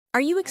Are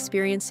you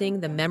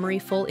experiencing the memory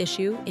full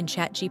issue in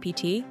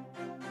ChatGPT?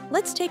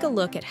 Let's take a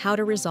look at how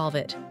to resolve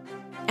it.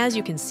 As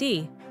you can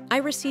see, I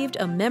received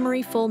a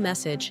memory full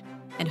message,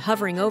 and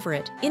hovering over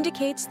it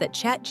indicates that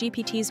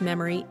ChatGPT's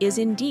memory is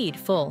indeed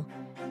full.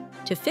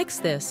 To fix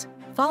this,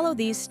 follow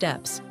these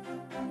steps.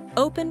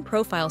 Open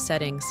Profile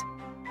Settings.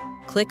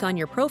 Click on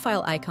your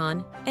profile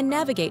icon and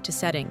navigate to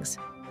Settings.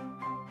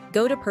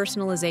 Go to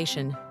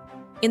Personalization.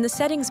 In the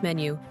Settings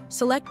menu,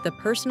 select the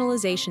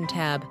Personalization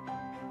tab,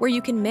 where you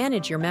can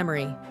manage your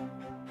memory.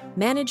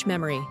 Manage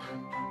Memory.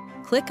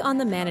 Click on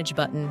the Manage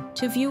button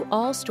to view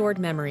all stored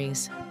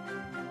memories.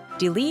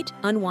 Delete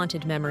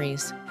Unwanted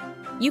Memories.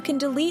 You can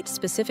delete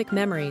specific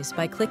memories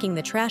by clicking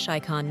the trash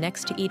icon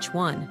next to each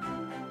one.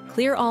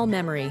 Clear all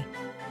memory.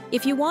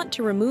 If you want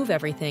to remove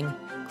everything,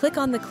 click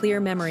on the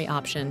Clear Memory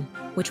option,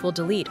 which will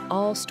delete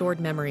all stored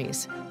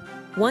memories.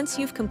 Once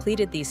you've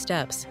completed these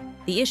steps,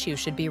 the issue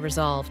should be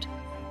resolved.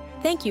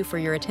 Thank you for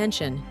your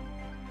attention.